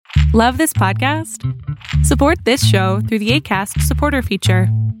Love this podcast? Support this show through the Acast supporter feature.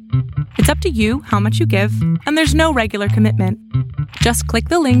 It's up to you how much you give, and there's no regular commitment. Just click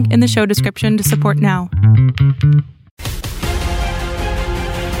the link in the show description to support now.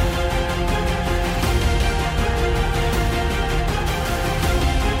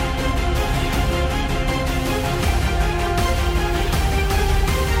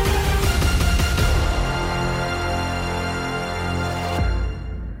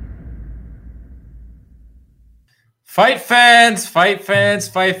 Fight fans.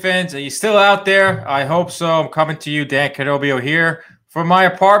 Are you still out there? I hope so. I'm coming to you, Dan Canobio here from my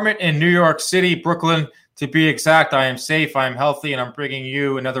apartment in New York City, Brooklyn. To be exact, I am safe, I am healthy, and I'm bringing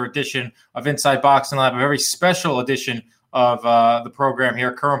you another edition of Inside Boxing Live, a very special edition of the program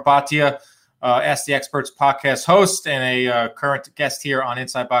here. Karan Bhatia, Ask the Experts podcast host and a current guest here on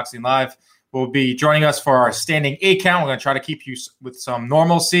Inside Boxing Live, will be joining us for our standing 8 count. We're going to try to keep you with some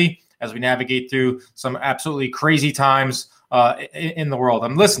normalcy as we navigate through some absolutely crazy times in the world.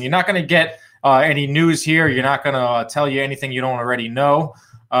 Listen, you're not going to get any news here. You're not going to tell you anything you don't already know.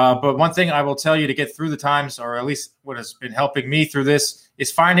 But one thing I will tell you to get through the times, or at least what has been helping me through this,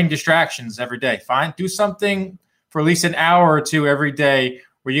 is finding distractions every day. Do something for at least an hour or two every day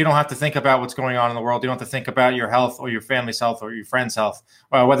where you don't have to think about what's going on in the world. You don't have to think about your health or your family's health or your friend's health.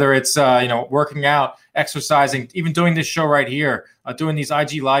 Whether it's working out, exercising, even doing this show right here, doing these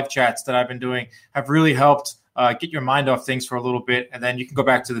IG live chats that I've been doing have really helped get your mind off things for a little bit, and then you can go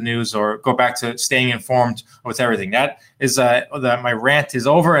back to the news or go back to staying informed with everything. That is my rant is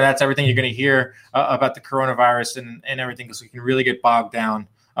over, and that's everything you're going to hear about the coronavirus and everything, because we can really get bogged down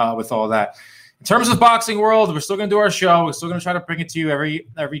with all that. In terms of boxing world, we're still going to do our show. We're still going to try to bring it to you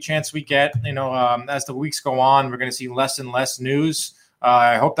every chance we get. As the weeks go on, we're going to see less and less news.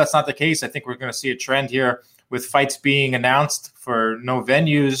 I hope that's not the case. I think we're going to see a trend here with fights being announced for no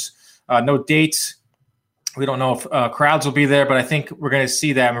venues, no dates. We don't know if crowds will be there, but I think we're going to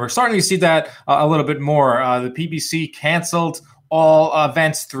see that. And we're starting to see that a little bit more. The PBC canceled all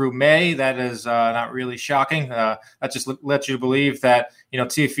events through May. That is not really shocking. That just lets you believe that,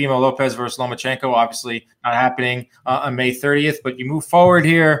 Teofimo Lopez versus Lomachenko, obviously not happening on May 30th. But you move forward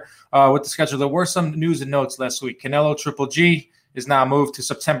here with the schedule. There were some news and notes last week. Canelo Triple G is now moved to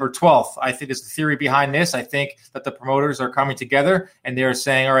September 12th. I think is the theory behind this. I think that the promoters are coming together and they're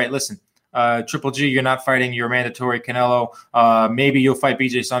saying, all right, listen, Triple G, you're not fighting your mandatory Canelo. Maybe you'll fight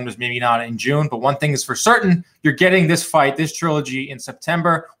BJ Saunders, maybe not in June. But one thing is for certain, you're getting this fight, this trilogy in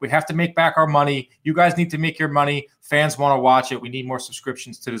September. We have to make back our money. You guys need to make your money. Fans want to watch it. We need more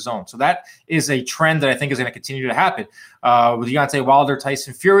subscriptions to the zone. So that is a trend that I think is going to continue to happen. With Deontay Wilder,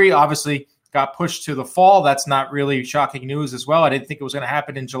 Tyson Fury, obviously got pushed to the fall. That's not really shocking news as well. I didn't think it was going to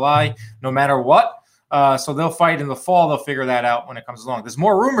happen in July, no matter what. So they'll fight in the fall. They'll figure that out when it comes along. There's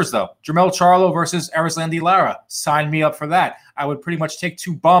more rumors, though. Jermell Charlo versus Erislandy Lara. Sign me up for that. I would pretty much take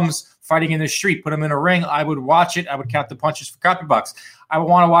two bums fighting in the street, put them in a ring. I would watch it. I would count the punches for copybucks. I would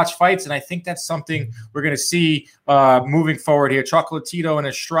want to watch fights, and I think that's something we're going to see moving forward here. Chocolatito and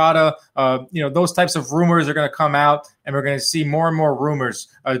Estrada, those types of rumors are going to come out, and we're going to see more and more rumors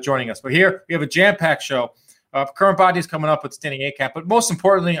joining us. But here we have a jam-packed show. Karan Bhatia is coming up with standing 8 count. But most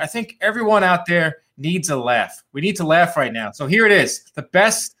importantly, I think everyone out there needs a laugh. We need to laugh right now. So here it is, the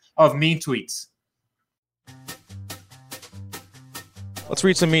best of mean tweets. Let's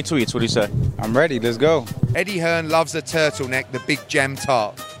read some mean tweets. What do you say? I'm ready. Let's go. Eddie Hearn loves a turtleneck, the big jam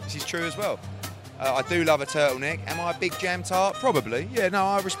tart. This is true as well. I do love a turtleneck. Am I a big jam tart? Probably. Yeah, no,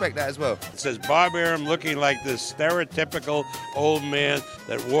 I respect that as well. It says Bob Arum looking like this stereotypical old man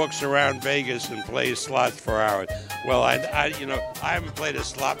that walks around Vegas and plays slots for hours. Well, I haven't played a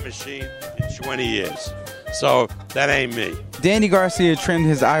slot machine in 20 years. So that ain't me. Danny Garcia trimmed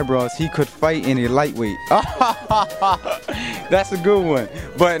his eyebrows. He could fight in a lightweight. That's a good one.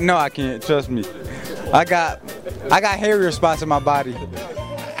 But no, I can't. Trust me. I got hairier spots in my body.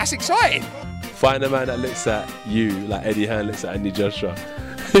 That's exciting. Find a man that looks at you like Eddie Hearn looks at Andy Joshua.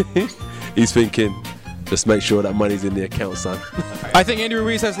 He's thinking, just make sure that money's in the account, son. I think Andy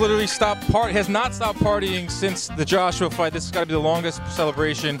Ruiz has literally has not stopped partying since the Joshua fight. This has got to be the longest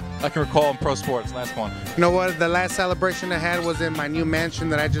celebration I can recall in pro sports. Last one. You know what? The last celebration I had was in my new mansion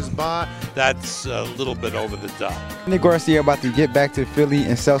that I just bought. That's a little bit over the top. Danny Garcia about to get back to Philly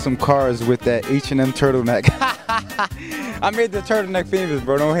and sell some cars with that H&M turtleneck. I made the turtleneck famous,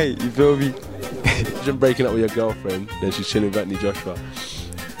 bro. Don't hate. You feel me? Imagine breaking up with your girlfriend, then she's chilling with Anthony Joshua.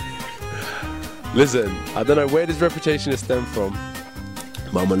 Listen, I don't know where this reputation has stemmed from,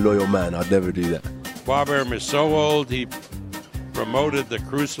 but I'm a loyal man. I'd never do that. Bob Arum is so old, he promoted the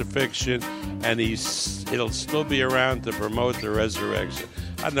crucifixion, and he'll still be around to promote the resurrection.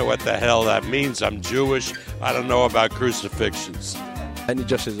 I don't know what the hell that means. I'm Jewish. I don't know about crucifixions. Andy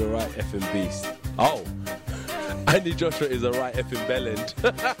Joshua is a right effing beast. Oh, Andy Joshua is a right effing bellend.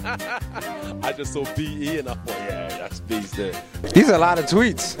 I just saw BE and I thought, yeah, that's beast there. These are a lot of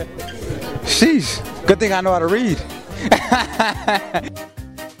tweets. Sheesh. Good thing I know how to read.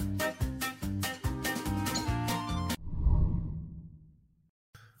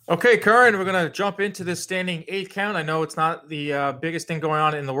 Okay, Curran, we're going to jump into this standing 8 count. I know it's not the biggest thing going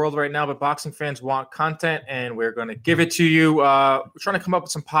on in the world right now, but boxing fans want content, and we're going to give it to you. We're trying to come up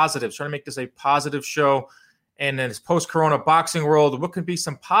with some positives, trying to make this a positive show. And in this post-corona boxing world, what could be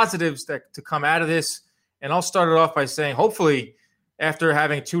some positives that to come out of this? And I'll start it off by saying, hopefully, after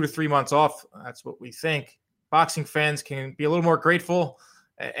having 2 to 3 months off, that's what we think, boxing fans can be a little more grateful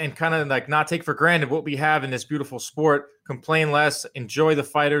and kind of like not take for granted what we have in this beautiful sport, complain less, enjoy the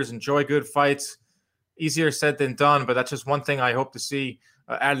fighters, enjoy good fights. Easier said than done, but that's just one thing I hope to see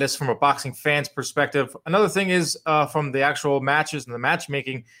out of this from a boxing fan's perspective. Another thing is from the actual matches and the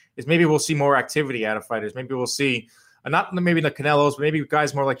matchmaking is maybe we'll see more activity out of fighters. Maybe we'll see not maybe the Canelos, but maybe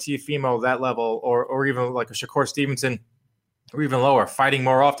guys more like Teofimo, that level, or even like a Shakur Stevenson, or even lower, fighting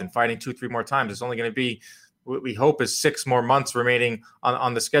more often, fighting 2-3 more times. It's only going to be what we hope is 6 more months remaining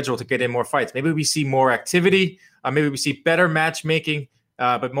on the schedule to get in more fights. Maybe we see more activity. Maybe we see better matchmaking.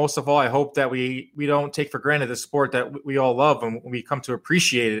 But most of all, I hope that we don't take for granted the sport that we all love and we come to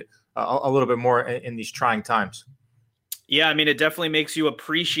appreciate it a little bit more in these trying times. Yeah, I mean, it definitely makes you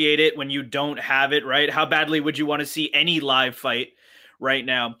appreciate it when you don't have it, right? How badly would you want to see any live fight right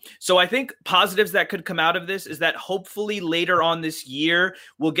now? So I think positives that could come out of this is that hopefully later on this year,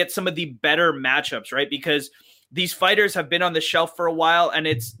 we'll get some of the better matchups, right? Because these fighters have been on the shelf for a while, and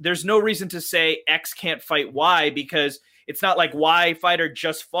there's no reason to say X can't fight Y, because it's not like Y fighter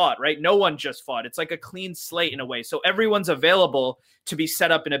just fought, right? No one just fought. It's like a clean slate in a way. So everyone's available to be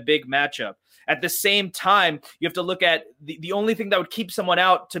set up in a big matchup. At the same time, you have to look at the only thing that would keep someone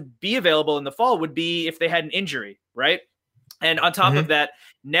out to be available in the fall would be if they had an injury, right? And on top of that,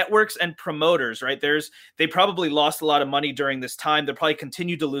 networks and promoters, right? They probably lost a lot of money during this time. They'll probably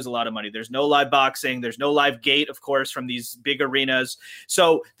continue to lose a lot of money. There's no live boxing. There's no live gate, of course, from these big arenas.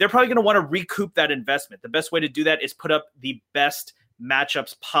 So they're probably going to want to recoup that investment. The best way to do that is put up the best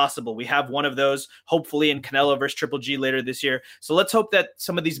matchups possible. We have one of those, hopefully, in Canelo versus Triple G later this year. So let's hope that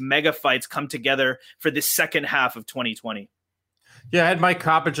some of these mega fights come together for the second half of 2020. Yeah, I had Mike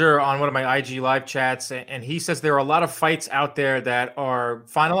Coppinger on one of my IG live chats, and he says there are a lot of fights out there that are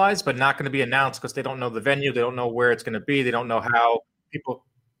finalized but not going to be announced because they don't know the venue, they don't know where it's going to be, they don't know how people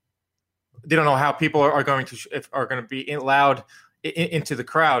are going to be allowed into the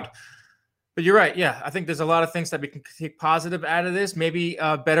crowd. But you're right. Yeah, I think there's a lot of things that we can take positive out of this. Maybe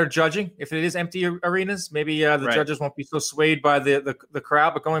better judging if it is empty arenas. Maybe the judges won't be so swayed by the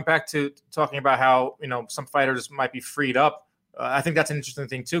crowd. But going back to talking about how some fighters might be freed up. I think that's an interesting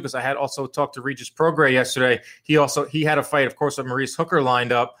thing, too, because I had also talked to Regis Prograis yesterday. He had a fight, of course, with Maurice Hooker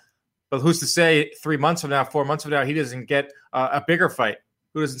lined up. But who's to say 3 months from now, 4 months from now, he doesn't get a bigger fight?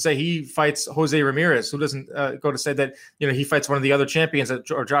 Who doesn't say he fights Jose Ramirez? Who doesn't go to say that he fights one of the other champions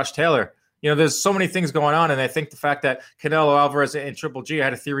or Josh Taylor? There's so many things going on. And I think the fact that Canelo Alvarez and Triple G, I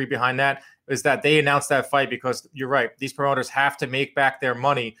had a theory behind that, is that they announced that fight because you're right. These promoters have to make back their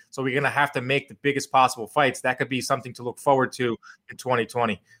money. So we're going to have to make the biggest possible fights. That could be something to look forward to in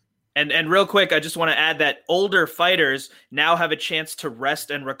 2020. And real quick, I just want to add that older fighters now have a chance to rest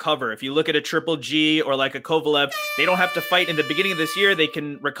and recover. If you look at a Triple G or like a Kovalev, they don't have to fight in the beginning of this year. They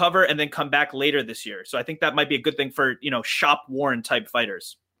can recover and then come back later this year. So I think that might be a good thing for, shop-worn type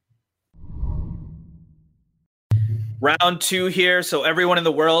fighters. Round 2 here. So everyone in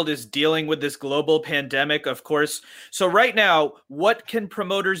the world is dealing with this global pandemic, of course. So right now, what can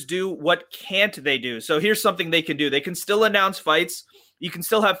promoters do? What can't they do? So here's something they can do. They can still announce fights. You can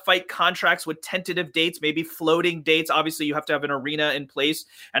still have fight contracts with tentative dates, maybe floating dates. Obviously, you have to have an arena in place.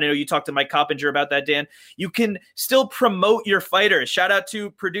 And I know you talked to Mike Coppinger about that, Dan. You can still promote your fighters. Shout out to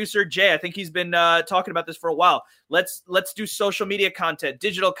producer Jay. I think he's been talking about this for a while. Let's do social media content,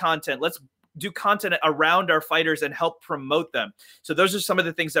 digital content. Let's do content around our fighters and help promote them. So those are some of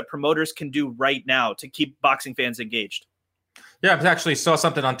the things that promoters can do right now to keep boxing fans engaged. Yeah, I actually saw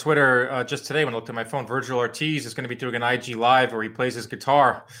something on Twitter just today when I looked at my phone. Virgil Ortiz is going to be doing an IG Live where he plays his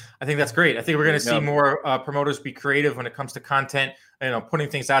guitar. I think that's great. I think we're going to see more promoters be creative when it comes to content, putting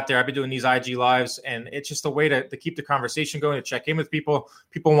things out there. I've been doing these IG Lives, and it's just a way to keep the conversation going, to check in with people.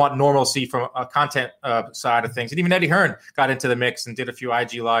 People want normalcy from a content side of things. And even Eddie Hearn got into the mix and did a few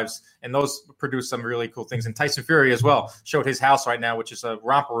IG Lives, and those produced some really cool things. And Tyson Fury as well showed his house right now, which is a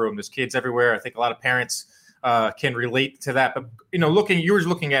romper room. There's kids everywhere. I think a lot of parents can relate to that. But you were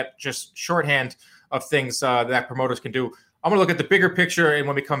looking at just shorthand of things that promoters can do. I'm going to look at the bigger picture, and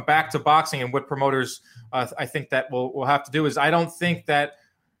when we come back to boxing and what promoters I think that we'll have to do is, I don't think that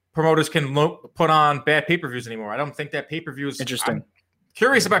promoters can put on bad pay-per-views anymore. I don't think that pay-per-views. Interesting. I'm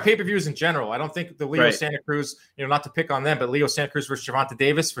curious about pay-per-views in general. I don't think the Leo Santa Cruz, not to pick on them, but Leo Santa Cruz versus Gervonta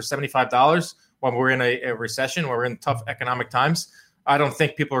Davis for $75 when we're in a recession, when we're in tough economic times. I don't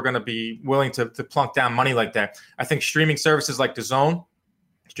think people are going to be willing to plunk down money like that. I think streaming services like DAZN,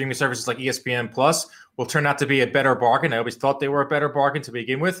 streaming services like ESPN Plus will turn out to be a better bargain. I always thought they were a better bargain to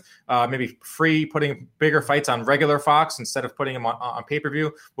begin with. Maybe putting bigger fights on regular Fox instead of putting them on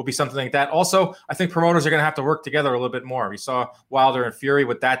pay-per-view will be something like that. Also, I think promoters are going to have to work together a little bit more. We saw Wilder and Fury.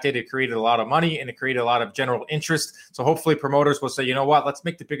 What that did, it created a lot of money and it created a lot of general interest. So hopefully promoters will say, you know what, let's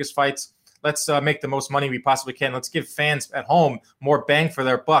make the biggest fights. Let's make the most money we possibly can. Let's give fans at home more bang for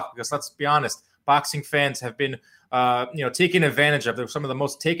their buck, because let's be honest, boxing fans have been taken advantage of. They're some of the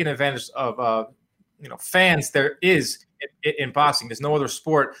most taken advantage of fans there is in boxing. There's no other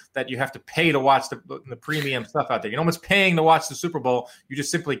sport that you have to pay to watch the premium stuff out there. No one's paying to watch the Super Bowl. You just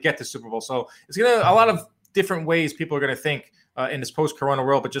simply get the Super Bowl. So it's a lot of different ways people are going to think in this post-corona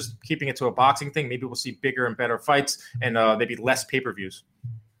world, but just keeping it to a boxing thing, maybe we'll see bigger and better fights and maybe less pay-per-views.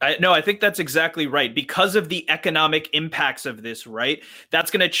 No, I think that's exactly right. Because of the economic impacts of this, right?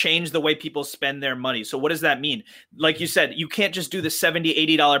 That's going to change the way people spend their money. So what does that mean? Like you said, you can't just do the $70,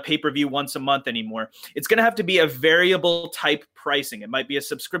 $80 pay-per-view once a month anymore. It's going to have to be a variable type pricing. It might be a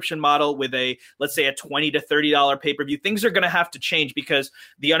subscription model with let's say a $20 to $30 pay-per-view. Things are going to have to change because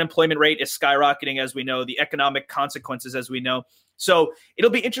the unemployment rate is skyrocketing, as we know, the economic consequences, as we know. So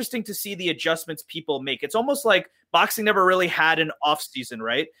it'll be interesting to see the adjustments people make. It's almost like boxing never really had an off season,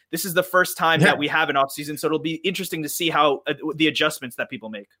 right? This is the first time that we have an off season. So it'll be interesting to see how the adjustments that people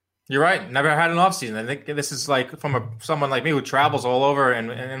make. You're right. Never had an off season. I think this is like from someone like me who travels all over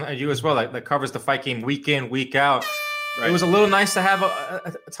and you as well, that covers the fight game week in, week out. Right. It was a little nice to have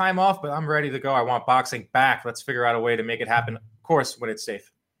a time off, but I'm ready to go. I want boxing back. Let's figure out a way to make it happen. Of course, when it's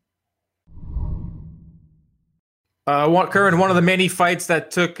safe. Current one of the many fights that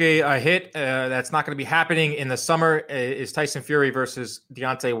took a hit that's not going to be happening in the summer is Tyson Fury versus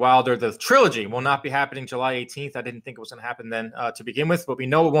Deontay Wilder. The trilogy will not be happening July 18th. I didn't think it was going to happen then to begin with, but we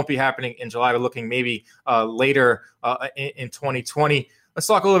know it won't be happening in July. We're looking maybe later in 2020. Let's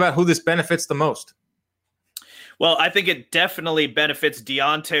talk a little about who this benefits the most. Well, I think it definitely benefits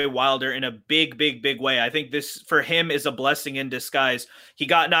Deontay Wilder in a big, big, big way. I think this, for him, is a blessing in disguise. He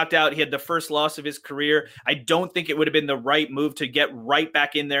got knocked out. He had the first loss of his career. I don't think it would have been the right move to get right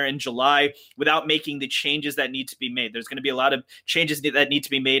back in there in July without making the changes that need to be made. There's going to be a lot of changes that need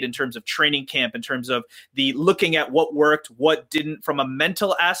to be made in terms of training camp, in terms of the looking at what worked, what didn't, from a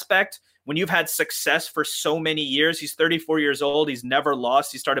mental aspect. When you've had success for so many years, he's 34 years old. He's never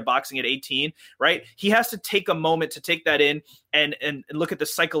lost. He started boxing at 18, right? He has to take a moment to take that in and look at the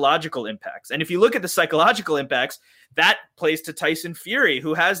psychological impacts. And if you look at the psychological impacts, that plays to Tyson Fury,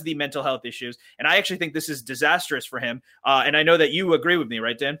 who has the mental health issues. And I actually think this is disastrous for him. And I know that you agree with me,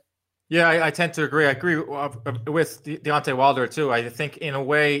 right, Dan? Yeah, I tend to agree. I agree with Deontay Wilder, too. I think in a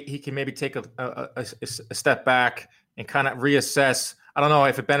way he can maybe take a step back and kind of reassess. I don't know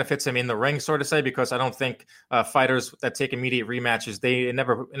if it benefits him in the ring, sort of say, because I don't think fighters that take immediate rematches, it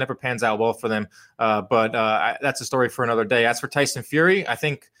never pans out well for them. But that's a story for another day. As for Tyson Fury, I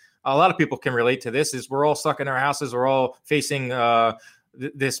think a lot of people can relate to this. Is we're all stuck in our houses. We're all facing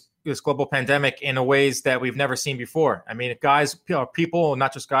this global pandemic in ways that we've never seen before. I mean, guys, people,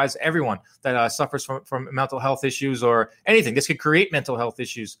 not just guys, everyone that suffers from mental health issues or anything. This could create mental health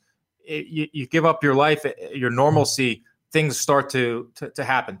issues. You give up your life, your normalcy. Things start to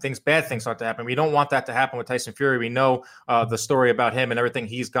happen. Bad things start to happen. We don't want that to happen with Tyson Fury. We know the story about him and everything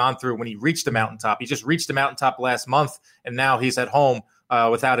he's gone through when he reached the mountaintop. He just reached the mountaintop last month, and now he's at home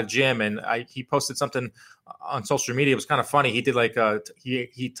without a gym. And he posted something on social media. It was kind of funny. He did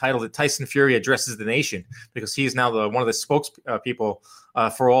he titled it "Tyson Fury Addresses the Nation" because he's now one of the spokespeople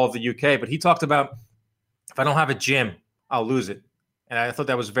for all of the UK. But he talked about, if I don't have a gym, I'll lose it. And I thought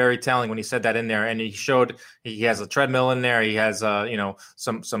that was very telling when he said that in there. And he showed he has a treadmill in there. He has,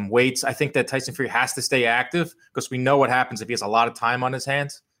 some weights. I think that Tyson Fury has to stay active because we know what happens if he has a lot of time on his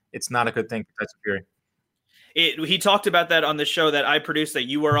hands. It's not a good thing for Tyson Fury. He talked about that on the show that I produced that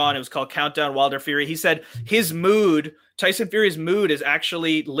you were on. It was called Countdown Wilder Fury. He said his mood, Tyson Fury's mood, is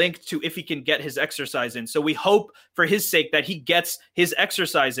actually linked to if he can get his exercise in. So we hope for his sake that he gets his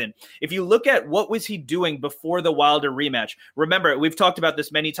exercise in. If you look at what was he doing before the Wilder rematch, remember, we've talked about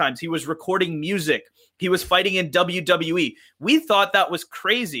this many times. He was recording music. He was fighting in WWE. We thought that was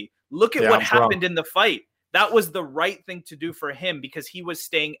crazy. Look at what happened in the fight. That was the right thing to do for him because he was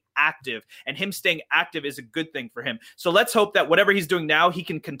staying active, and him staying active is a good thing for him. So let's hope that whatever he's doing now, he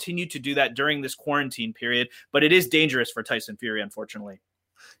can continue to do that during this quarantine period. But it is dangerous for Tyson Fury, unfortunately.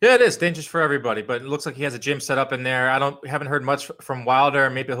 Yeah, it is dangerous for everybody, but it looks like he has a gym set up in there. Haven't heard much from Wilder.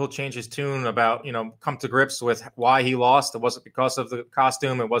 Maybe he'll change his tune about, come to grips with why he lost. It wasn't because of the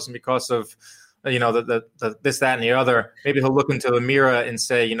costume. It wasn't because of, the this, that, and the other. Maybe he'll look into the mirror and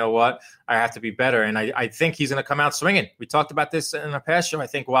say, you know what, I have to be better. And I think he's going to come out swinging. We talked about this in a past show. I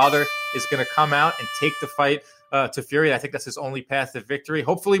think Wilder is going to come out and take the fight to Fury. I think that's his only path to victory.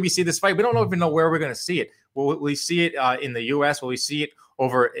 Hopefully we see this fight. We don't even know where we're going to see it. Will we see it in the U.S.? Will we see it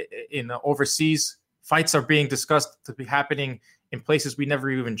over in overseas? Fights are being discussed to be happening in places we never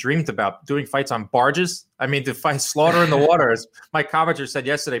even dreamed about. Doing fights on barges. I mean, to fight slaughter in the water, as my commenter said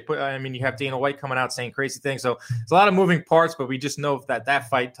yesterday. You have Dana White coming out saying crazy things. So it's a lot of moving parts, but we just know that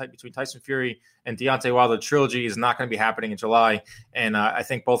fight between Tyson Fury and Deontay Wilder trilogy is not going to be happening in July, and I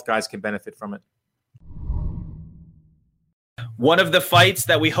think both guys can benefit from it. One of the fights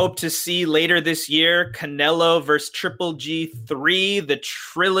that we hope to see later this year, Canelo versus Triple G3, the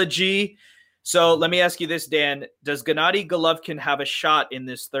trilogy. So let me ask you this, Dan. Does Gennady Golovkin have a shot in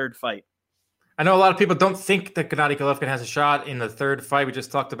this third fight? I know a lot of people don't think that Gennady Golovkin has a shot in the third fight. We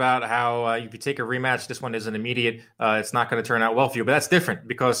just talked about how if you take a rematch, this one isn't immediate. It's not going to turn out well for you. But that's different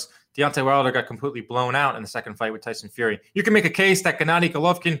because Deontay Wilder got completely blown out in the second fight with Tyson Fury. You can make a case that Gennady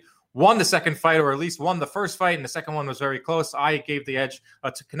Golovkin won the second fight, or at least won the first fight, and the second one was very close. I gave the edge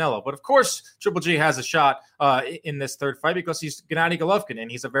to Canelo. But of course, Triple G has a shot in this third fight because he's Gennady Golovkin, and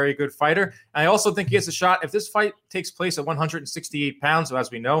he's a very good fighter. I also think he has a shot. If this fight takes place at 168 pounds, so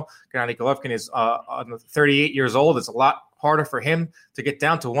as we know, Gennady Golovkin is 38 years old. It's a lot harder for him to get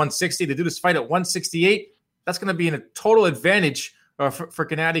down to 160. To do this fight at 168, that's going to be in a total advantage for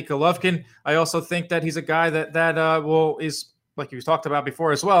Gennady Golovkin. I also think that he's a guy that is, like you talked about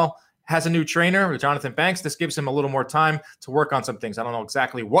before as well, has a new trainer, Jonathan Banks. This gives him a little more time to work on some things. I don't know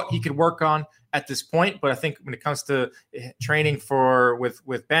exactly what he could work on at this point, but I think when it comes to training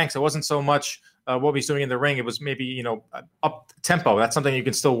with Banks, it wasn't so much what he's doing in the ring. It was maybe, up tempo. That's something you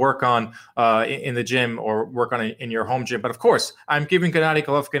can still work on in the gym or work on in your home gym. But of course, I'm giving Gennady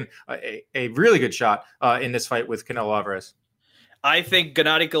Golovkin a really good shot in this fight with Canelo Alvarez. I think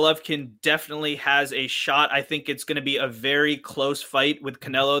Gennady Golovkin definitely has a shot. I think it's going to be a very close fight with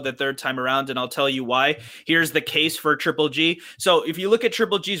Canelo the third time around, and I'll tell you why. Here's the case for Triple G. So if you look at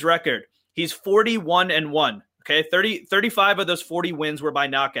Triple G's record, he's 41-1. Okay, 35 of those 40 wins were by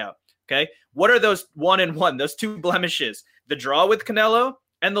knockout. Okay, what are those 1-1? Those two blemishes: the draw with Canelo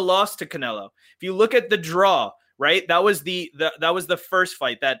and the loss to Canelo. If you look at the draw, right, that was the first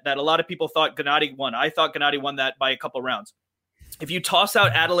fight that a lot of people thought Gennady won. I thought Gennady won that by a couple rounds. If you toss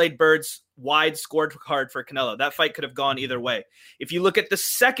out Adelaide Bird's wide scorecard for Canelo, that fight could have gone either way. If you look at the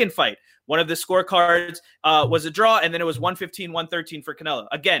second fight, one of the scorecards was a draw, and then it was 115-113 for Canelo.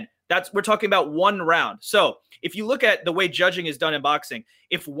 Again, we're talking about one round. So if you look at the way judging is done in boxing,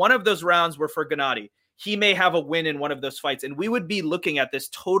 if one of those rounds were for Gennady, he may have a win in one of those fights, and we would be looking at this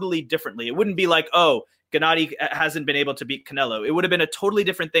totally differently. It wouldn't be like, oh, Gennady hasn't been able to beat Canelo. It would have been a totally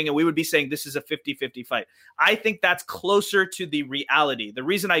different thing, and we would be saying this is a 50-50 fight. I think that's closer to the reality. The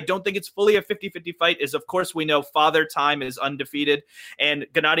reason I don't think it's fully a 50-50 fight is, of course, we know Father Time is undefeated, and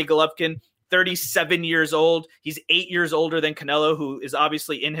Gennady Golovkin, 37 years old. He's 8 years older than Canelo, who is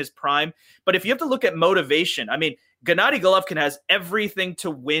obviously in his prime. But if you have to look at motivation, I mean, Gennady Golovkin has everything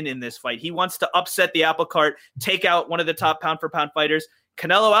to win in this fight. He wants to upset the apple cart, take out one of the top pound-for-pound fighters.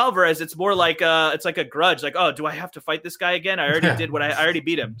 Canelo Alvarez, it's more like it's like a grudge. Like, oh, do I have to fight this guy again? I already did what I already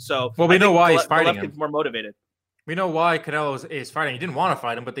beat him. So well, we know why he's fighting him. More motivated. We know why Canelo is fighting. He didn't want to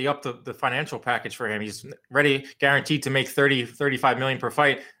fight him, but they upped the financial package for him. He's ready, guaranteed to make $35 million per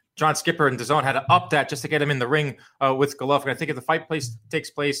fight. John Skipper and DAZN had to up that just to get him in the ring with Golovkin. I think if the fight takes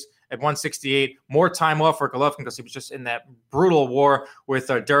place at 168, more time off for Golovkin because he was just in that brutal war with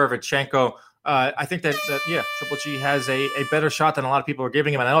Derevchenko. I think that Triple G has a better shot than a lot of people are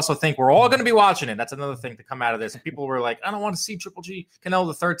giving him. And I also think we're all going to be watching it. That's another thing to come out of this. And people were like, I don't want to see Triple G Canelo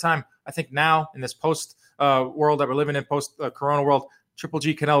the third time. I think now in this post world that we're living in, post Corona world, Triple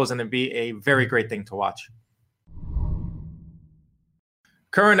G Canelo is going to be a very great thing to watch.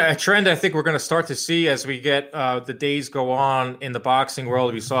 Current trend I think we're going to start to see as we get the days go on in the boxing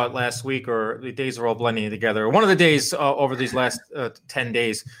world. We saw it last week, or the days are all blending together. One of the days over these last 10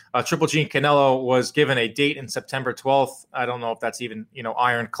 days, Triple G and Canelo was given a date in September 12th. I don't know if that's even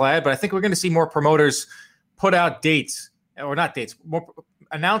ironclad, but I think we're going to see more promoters put out dates, or not dates, more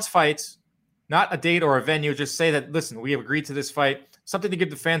announce fights, not a date or a venue. Just say that, listen, we have agreed to this fight something to give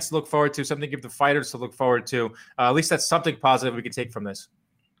the fans to look forward to, something to give the fighters to look forward to. At least that's something positive we can take from this.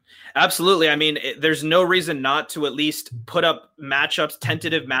 Absolutely. I mean, there's no reason not to at least put up matchups,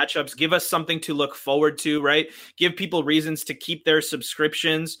 tentative matchups, give us something to look forward to, right? Give people reasons to keep their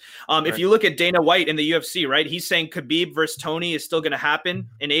subscriptions. Right. If you look at Dana White in the UFC, right, he's saying Khabib versus Tony is still going to happen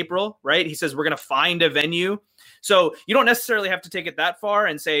in April, right? He says we're going to find a venue. So you don't necessarily have to take it that far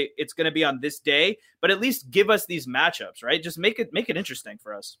and say it's going to be on this day, but at least give us these matchups, right? Just make it interesting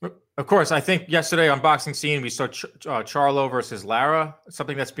for us. Of course, I think yesterday on Boxing Scene we saw Charlo versus Lara.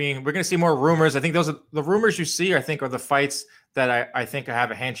 Something that's we're going to see more rumors. I think those are the rumors you see. I think are the fights that I think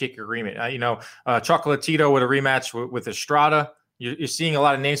have a handshake agreement. Chocolatito with a rematch with Estrada. You're seeing a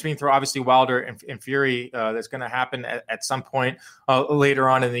lot of names being thrown. Obviously, Wilder and Fury, that's going to happen at some point later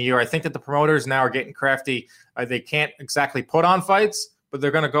on in the year. I think that the promoters now are getting crafty. They can't exactly put on fights, but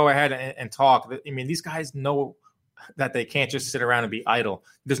they're going to go ahead and talk. I mean, these guys know that they can't just sit around and be idle.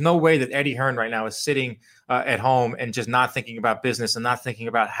 There's no way that Eddie Hearn right now is sitting at home and just not thinking about business and not thinking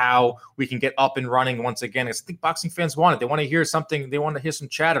about how we can get up and running once again. I think boxing fans want it. They want to hear something. They want to hear some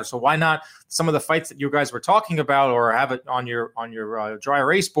chatter. So why not some of the fights that you guys were talking about or have it on your dry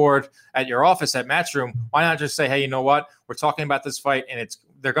erase board at your office at Matchroom? Why not just say, hey, you know what? We're talking about this fight and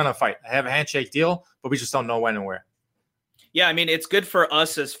they're going to fight. I have a handshake deal, but we just don't know when and where. Yeah, I mean, it's good for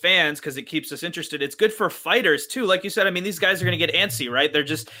us as fans because it keeps us interested. It's good for fighters, too. Like you said, I mean, these guys are going to get antsy, right? They're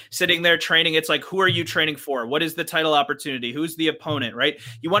just sitting there training. It's like, who are you training for? What is the title opportunity? Who's the opponent, right?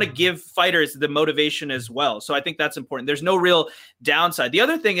 You want to give fighters the motivation as well. So I think that's important. There's no real downside. The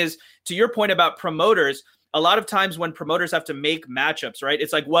other thing is, to your point about promoters, a lot of times when promoters have to make matchups, right?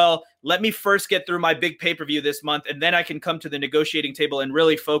 It's like, well, let me first get through my big pay-per-view this month, and then I can come to the negotiating table and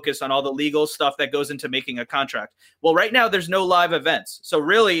really focus on all the legal stuff that goes into making a contract. Well, right now there's no live events. So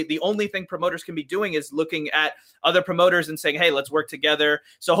really the only thing promoters can be doing is looking at other promoters and saying, hey, let's work together.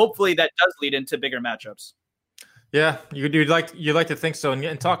 So hopefully that does lead into bigger matchups. Yeah, you'd like to think so.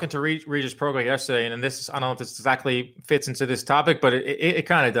 And talking to Regis Prograis yesterday, and this, I don't know if this exactly fits into this topic, but it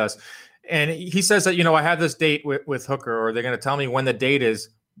kind of does. And he says that, I have this date with Hooker, or they're going to tell me when the date is.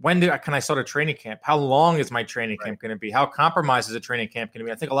 When can I start a training camp? How long is my training camp going to be? How compromised is a training camp going to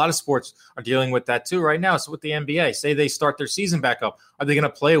be? I think a lot of sports are dealing with that too right now. So with the NBA, say they start their season back up. Are they going to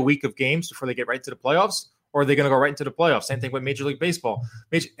play a week of games before they get right to the playoffs? Or are they going to go right into the playoffs? Same thing with Major League Baseball.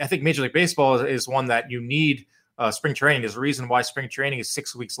 I think Major League Baseball is one that you need spring training. There's a reason why spring training is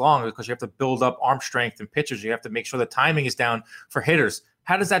 6 weeks long, because you have to build up arm strength and pitchers. You have to make sure the timing is down for hitters.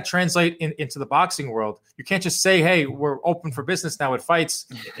 How does that translate into the boxing world? You can't just say, hey, we're open for business now with fights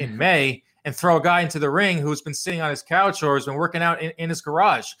in May and throw a guy into the ring who's been sitting on his couch or has been working out in his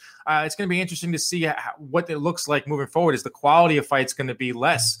garage. It's going to be interesting to see what it looks like moving forward. Is the quality of fights going to be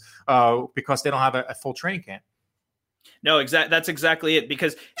less because they don't have a full training camp? No, that's exactly it,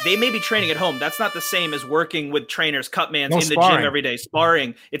 because they may be training at home. That's not the same as working with trainers, cutmans in the gym every day,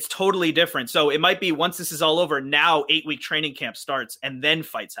 sparring. It's totally different. So it might be once this is all over, now 8-week training camp starts and then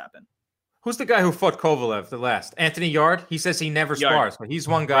fights happen. Who's the guy who fought Kovalev the last? Anthony Yard? He says he never spars, but he's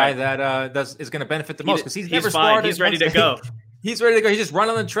one guy that is going to benefit the most because he's never sparred. He's ready to go. He's ready to go. He just run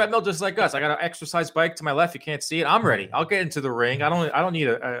on the treadmill just like us. I got an exercise bike to my left. You can't see it. I'm ready. I'll get into the ring. I don't need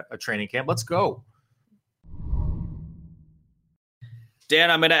a training camp. Let's go. Dan,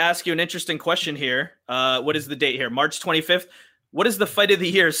 I'm going to ask you an interesting question here. What is the date here? March 25th. What is the fight of the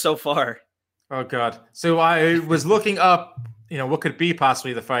year so far? Oh, God. So I was looking up, what could be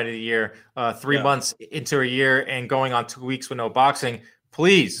possibly the fight of the year 3 months into a year and going on 2 weeks with no boxing.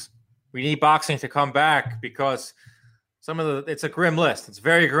 Please, we need boxing to come back because it's a grim list. It's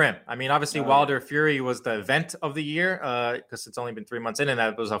very grim. I mean, obviously, Wilder Fury was the event of the year because it's only been 3 months in, and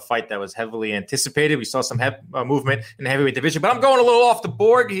that was a fight that was heavily anticipated. We saw some movement in the heavyweight division, but I'm going a little off the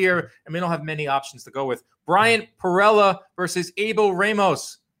board here, and we don't have many options to go with. Brian Perella versus Abel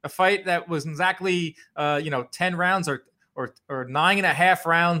Ramos, a fight that was exactly 10 rounds or 9.5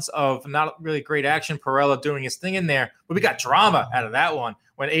 rounds of not really great action. Perella doing his thing in there, but we got drama out of that one.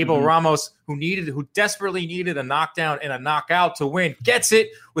 When Abel Ramos, who desperately needed a knockdown and a knockout to win, gets it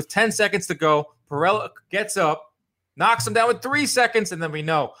with 10 seconds to go. Perella gets up, knocks him down with 3 seconds, and then we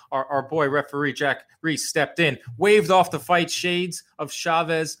know our boy referee Jack Reese stepped in, waved off the fight shades of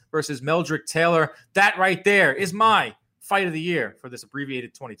Chavez versus Meldrick Taylor. That right there is my fight of the year for this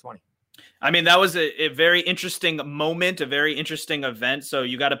abbreviated 2020. I mean, that was a very interesting moment, a very interesting event. So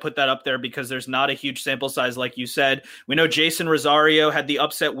you got to put that up there because there's not a huge sample size, like you said. We know Jason Rosario had the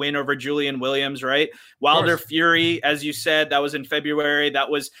upset win over Julian Williams, right? Wilder Fury, as you said, that was in February.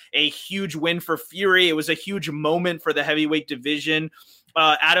 That was a huge win for Fury. It was a huge moment for the heavyweight division.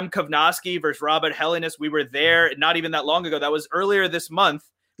 Adam Kovnowski versus Robert Helenius. We were there not even that long ago. That was earlier this month.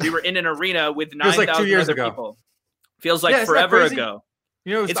 We were in an arena with 9,000 like 2 years other ago. people. Feels like forever ago.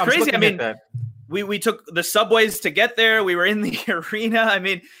 You know, it's crazy. I mean, we took the subways to get there. We were in the arena. I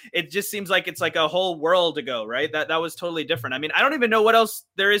mean, it just seems like it's like a whole world ago, right? That was totally different. I mean, I don't even know what else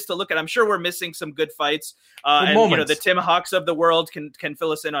there is to look at. I'm sure we're missing some good fights. And you know, the Tim Hawks of the world can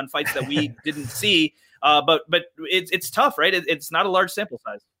fill us in on fights that we didn't see. But it's tough, right? It's not a large sample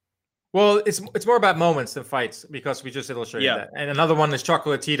size. Well, it's more about moments than fights because we just illustrated that. And another one is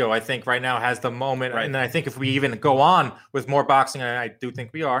Chocolatito, I think, right now has the moment. Right. And I think if we even go on with more boxing, and I do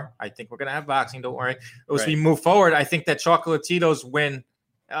think we are, I think we're going to have boxing, don't worry. As we move forward, I think that Chocolatito's win,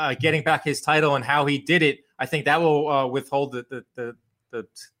 getting back his title and how he did it, I think that will withhold the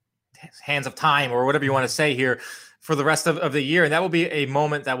hands of time or whatever you want to say here for the rest of the year. And that will be a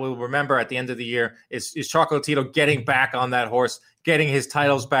moment that we'll remember at the end of the year is Chocolatito getting back on that horse, getting his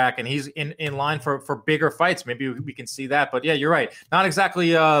titles back, and he's in line for bigger fights. Maybe we can see that. But yeah, you're right. Not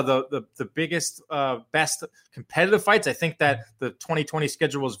exactly the biggest, best competitive fights. I think that the 2020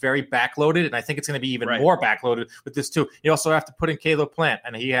 schedule was very backloaded, and I think it's going to be even more backloaded with this too. You also have to put in Caleb Plant,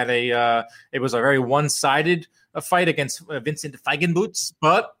 and he had it was a very one-sided fight against Vincent Feigenbutz,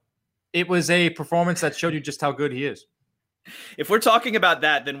 but it was a performance that showed you just how good he is. If we're talking about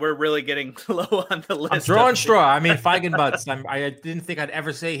that, then we're really getting low on the list. I'm drawing straw. I mean, Feigenbutz. I didn't think I'd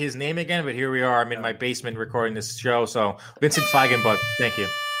ever say his name again, but here we are. I'm in my basement recording this show. So Vincent Feigenbutz, thank you.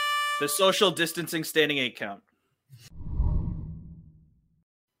 The social distancing standing 8 count.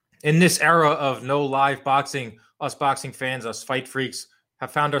 In this era of no live boxing, us boxing fans, us fight freaks,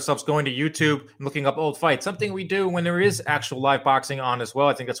 have found ourselves going to YouTube and looking up old fights, something we do when there is actual live boxing on as well.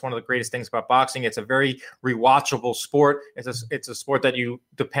 I think that's one of the greatest things about boxing. It's a very rewatchable sport. It's a sport that you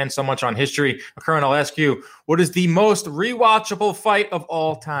depend so much on history. Curran, I'll ask you, what is the most rewatchable fight of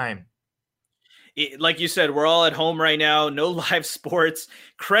all time? Like you said, we're all at home right now. No live sports.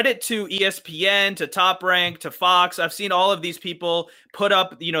 Credit to ESPN, to Top Rank, to Fox. I've seen all of these people put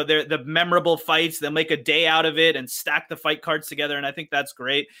up, the memorable fights. They'll make a day out of it and stack the fight cards together. And I think that's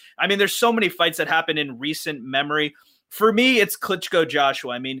great. I mean, there's so many fights that happened in recent memory. For me, it's Klitschko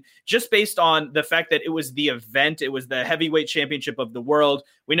Joshua. I mean, just based on the fact that it was the event, it was the heavyweight championship of the world.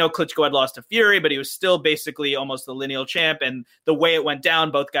 We know Klitschko had lost to Fury, but he was still basically almost the lineal champ. And the way it went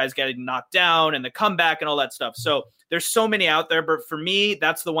down, both guys getting knocked down and the comeback and all that stuff. So there's so many out there. But for me,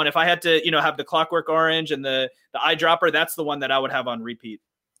 that's the one. If I had to, have the Clockwork Orange and the eyedropper, that's the one that I would have on repeat.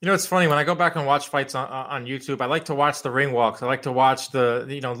 It's funny when I go back and watch fights on YouTube, I like to watch the ring walks. I like to watch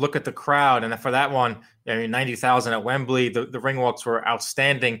look at the crowd. And for that one, 90,000 at Wembley, the ring walks were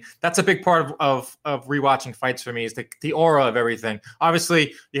outstanding. That's a big part of rewatching fights for me is the aura of everything.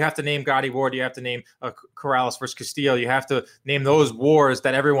 Obviously, you have to name Gotti Ward. You have to name Corrales versus Castillo. You have to name those wars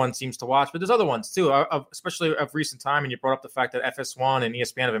that everyone seems to watch. But there's other ones too, especially of recent time. And you brought up the fact that FS1 and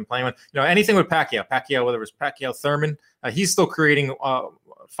ESPN have been playing with, anything with Pacquiao, whether it was Pacquiao Thurman, he's still creating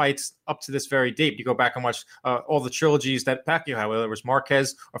fights up to this very date. You go back and watch all the trilogies that Pacquiao had, whether it was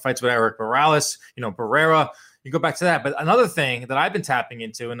Marquez or fights with Eric Morales, Barrera. You go back to that. But another thing that I've been tapping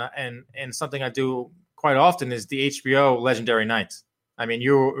into and something I do quite often is the HBO Legendary Nights. I mean,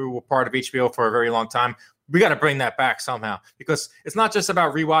 you were part of HBO for a very long time. We got to bring that back somehow because it's not just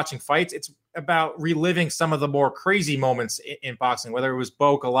about rewatching fights. It's about reliving some of the more crazy moments in boxing, whether it was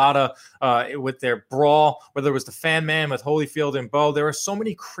Bo Galata with their brawl, whether it was the Fan Man with Holyfield and Bo. There are so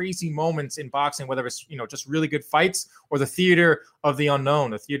many crazy moments in boxing, whether it's, just really good fights or the theater of the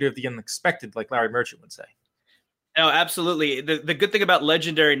unknown, the theater of the unexpected, like Larry Merchant would say. No, absolutely. The good thing about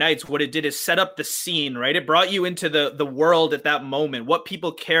Legendary Nights, what it did is set up the scene, right? It brought you into the world at that moment, what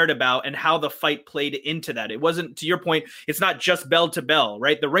people cared about and how the fight played into that. It wasn't, to your point, it's not just bell to bell,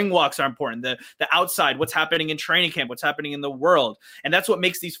 right? The ring walks are important. The outside, what's happening in training camp, what's happening in the world. And that's what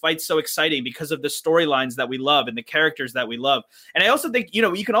makes these fights so exciting because of the storylines that we love and the characters that we love. And I also think,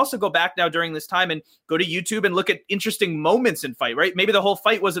 you can also go back now during this time and go to YouTube and look at interesting moments in fight, right? Maybe the whole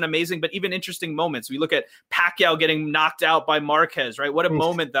fight wasn't amazing, but even interesting moments. We look at Pacquiao getting knocked out by Marquez, right? What a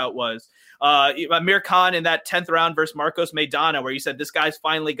moment that was. Amir Khan in that 10th round versus Marcos Maidana, where you said, this guy's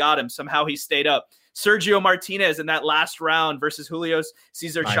finally got him. Somehow he stayed up. Sergio Martinez in that last round versus Julio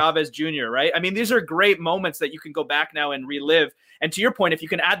Cesar Chavez Jr., right? I mean, these are great moments that you can go back now and relive. And to your point, if you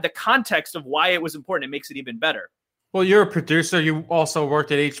can add the context of why it was important, it makes it even better. Well, you're a producer. You also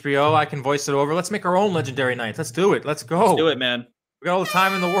worked at HBO. I can voice it over. Let's make our own legendary night. Let's do it. Let's go. Let's do it, man. We got all the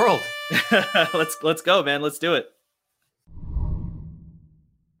time in the world. Let's go, man. Let's do it.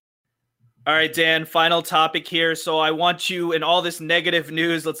 All right, Dan, final topic here. So I want you, in all this negative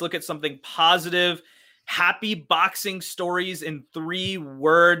news, let's look at something positive. Happy boxing stories in 3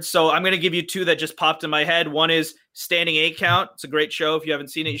 words. So I'm going to give you 2 that just popped in my head. One is Standing 8 Count. It's a great show. If you haven't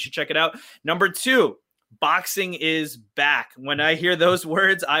seen it, you should check it out. Number 2, boxing is back. When I hear those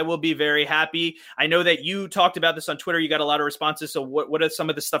words, I will be very happy. I know that you talked about this on Twitter. You got a lot of responses. So what are some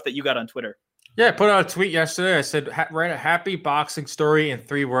of the stuff that you got on Twitter? Yeah, I put out a tweet yesterday. I said, write a happy boxing story in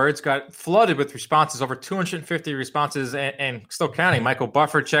 3 words. Got flooded with responses, over 250 responses and still counting. Michael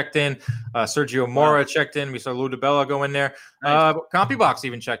Buffer checked in. Sergio Mora checked in. We saw Lou DiBella go in there. Nice. CompuBox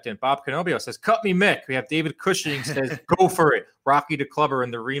even checked in. Bob Canobio says, cut me Mick. We have David Cushing says, go for it. Rocky the Clubber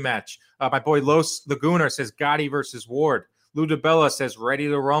in the rematch. My boy Los Laguna says, Gotti versus Ward. Lou DiBella says, ready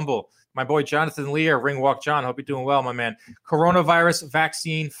to rumble. My boy Jonathan Lear, Ring Walk John. Hope you're doing well, my man. Coronavirus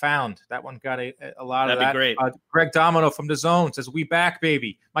vaccine found. That one got a lot of that. That'd be great. Greg Domino from The Zone says, we back,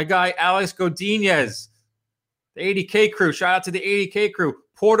 baby. My guy Alex Godinez, the 80K crew. Shout out to the 80K crew.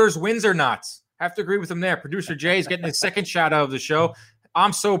 Porter's Windsor Knots. Have to agree with him there. Producer Jay is getting his second shout out of the show.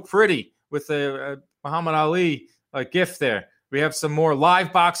 I'm so pretty with the Muhammad Ali gift there. We have some more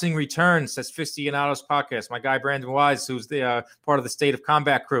live boxing returns. That's Fistianados podcast. My guy, Brandon Wise, who's the part of the State of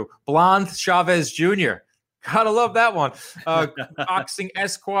Combat crew. Blonde Chavez Jr. Gotta love that one. Boxing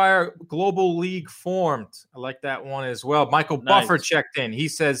Esquire Global League formed. I like that one as well. Michael Buffer checked in. He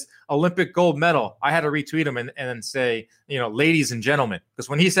says Olympic gold medal. I had to retweet him and then say, ladies and gentlemen. Because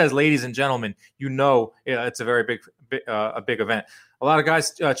when he says ladies and gentlemen, it's a very big event. A lot of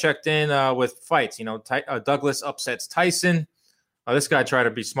guys checked in with fights. Douglas upsets Tyson. This guy tried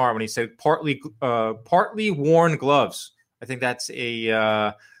to be smart when he said partly worn gloves. I think that's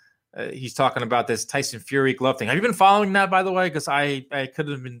he's talking about this Tyson Fury glove thing. Have you been following that, by the way? Because I could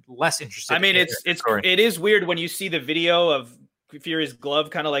have been less interested. I mean, it is weird when you see the video of Fury's glove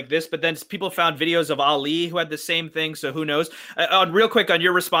kind of like this, but then people found videos of Ali who had the same thing. So who knows? Real quick on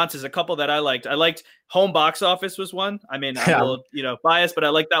your responses, a couple that I liked. I liked Home Box Office was one. I mean, I'm a little, biased, but I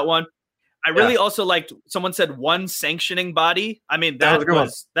like that one. I really also liked, someone said one sanctioning body. I mean,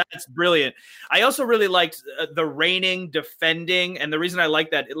 that's brilliant. I also really liked the reigning, defending. And the reason I like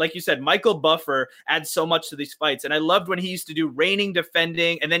that, like you said, Michael Buffer adds so much to these fights. And I loved when he used to do reigning,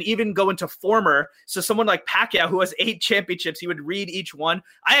 defending, and then even go into former. So someone like Pacquiao, who has 8 championships, he would read each one.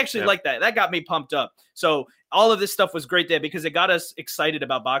 I actually like that. That got me pumped up. So all of this stuff was great there because it got us excited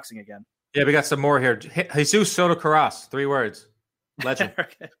about boxing again. Yeah, we got some more here. Jesus Soto Carras, 3 words. Legend.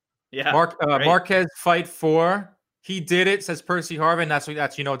 Okay. Yeah, Marquez fight 4. He did it, says Percy Harvin. That's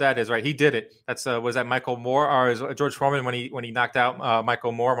what that is, right? He did it. That's was that Michael Moore or George Foreman when he knocked out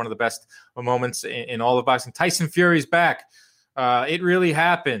Michael Moore, one of the best moments in all of boxing. Tyson Fury's back. It really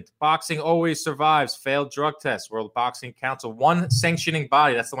happened. Boxing always survives. Failed drug test. World Boxing Council. One sanctioning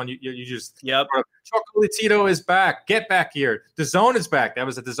body. That's the one you just. Yep. Chocolatito is back. Get back here. DAZN is back. That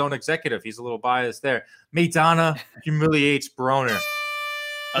was a DAZN executive. He's a little biased there. Maidana humiliates Broner.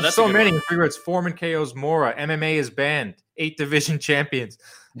 There's so many. It's Foreman KOs Mora. MMA is banned. 8 division champions.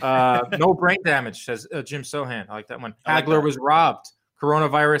 No brain damage, says Jim Sohan. I like that one. Hagler was robbed.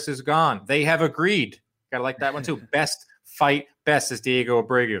 Coronavirus is gone. They have agreed. Gotta like that one too. Best fight, says Diego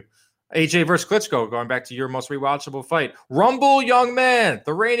Abreu. AJ versus Klitschko, going back to your most rewatchable fight. Rumble, young man.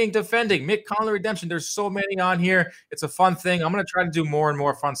 The reigning, defending. Mick Conley redemption. There's so many on here. It's a fun thing. I'm going to try to do more and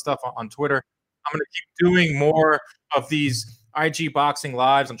more fun stuff on Twitter. I'm going to keep doing more of these IG Boxing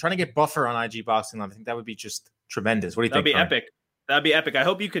Lives. I'm trying to get Buffer on IG Boxing Live. I think that would be just tremendous. What do you think? That'd be epic. That'd be epic. I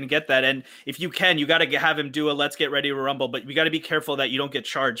hope you can get that. And if you can, you got to have him do a Let's Get Ready to Rumble, but you got to be careful that you don't get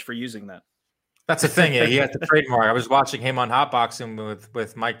charged for using that. That's the thing. Yeah, he has the trademark. I was watching him on Hot Boxing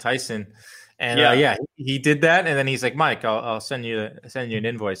with Mike Tyson. And he did that. And then he's like, Mike, I'll send you an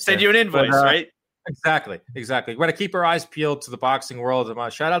invoice. Send you an invoice, right? Exactly. We got to keep our eyes peeled to the boxing world.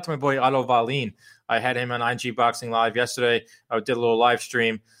 Shout out to my boy Otto Wallin. I had him on IG Boxing Live yesterday. I did a little live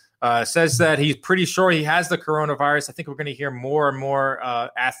stream. Says that he's pretty sure he has the coronavirus. I think we're going to hear more and more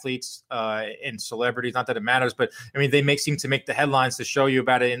athletes and celebrities. Not that it matters, but I mean, they seem to make the headlines to show you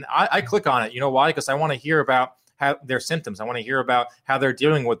about it. And I click on it. You know why? Because I want to hear about how their symptoms. I want to hear about how they're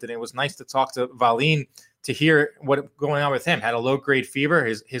dealing with it. And it was nice to talk to Wallin to hear what's going on with him. Had a low-grade fever.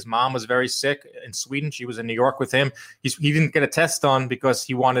 His mom was very sick in Sweden. She was in New York with him. He didn't get a test done because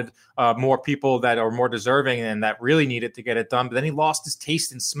he wanted more people that are more deserving and that really needed to get it done. But then he lost his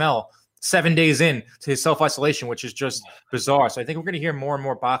taste and smell 7 days in to his self-isolation, which is just bizarre. So I think we're going to hear more and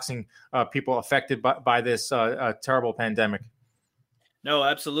more boxing people affected by this terrible pandemic. No,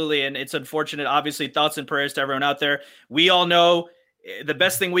 absolutely. And it's unfortunate. Obviously, thoughts and prayers to everyone out there. We all know the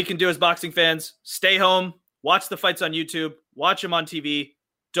best thing we can do as boxing fans, stay home, watch the fights on YouTube, watch them on TV.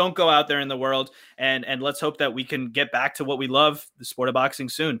 Don't go out there in the world. And let's hope that we can get back to what we love, the sport of boxing,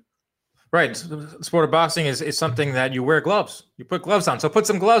 soon. Right. The sport of boxing is something that you wear gloves. You put gloves on. So put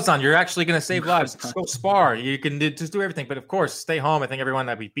some gloves on. You're actually going to save lives. Just go spar. You can just do everything. But of course, stay home. I think everyone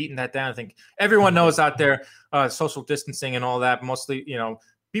that we've beaten that down. I think everyone knows out there, social distancing and all that. Mostly,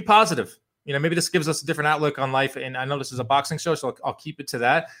 be positive. Maybe this gives us a different outlook on life. And I know this is a boxing show, so I'll keep it to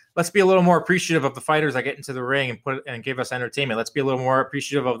that. Let's be a little more appreciative of the fighters that get into the ring and give us entertainment. Let's be a little more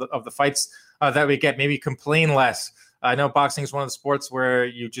appreciative of the fights that we get. Maybe complain less. I know boxing is one of the sports where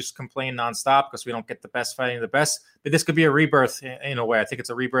you just complain nonstop because we don't get the best fighting the best. But this could be a rebirth in a way. I think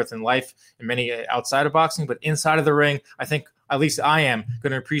it's a rebirth in life in many outside of boxing. But inside of the ring, I think at least I am going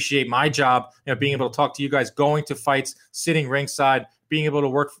to appreciate my job, being able to talk to you guys, going to fights, sitting ringside, being able to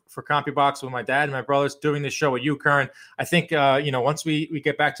work for CompuBox with my dad and my brothers, doing this show with you, Curran. I think, once we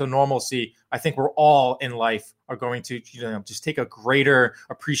get back to normalcy, I think we're all in life are going to, just take a greater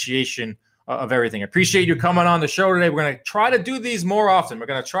appreciation of everything. I appreciate you coming on the show today. We're going to try to do these more often. We're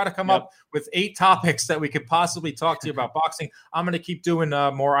going to try to come up with 8 topics that we could possibly talk to you about boxing. I'm going to keep doing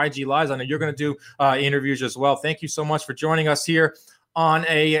more IG Lives. I know you're going to do interviews as well. Thank you so much for joining us here on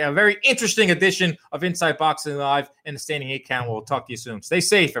a very interesting edition of Inside Boxing Live and the Standing 8 Count. We'll talk to you soon. Stay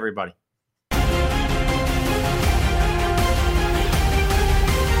safe, everybody.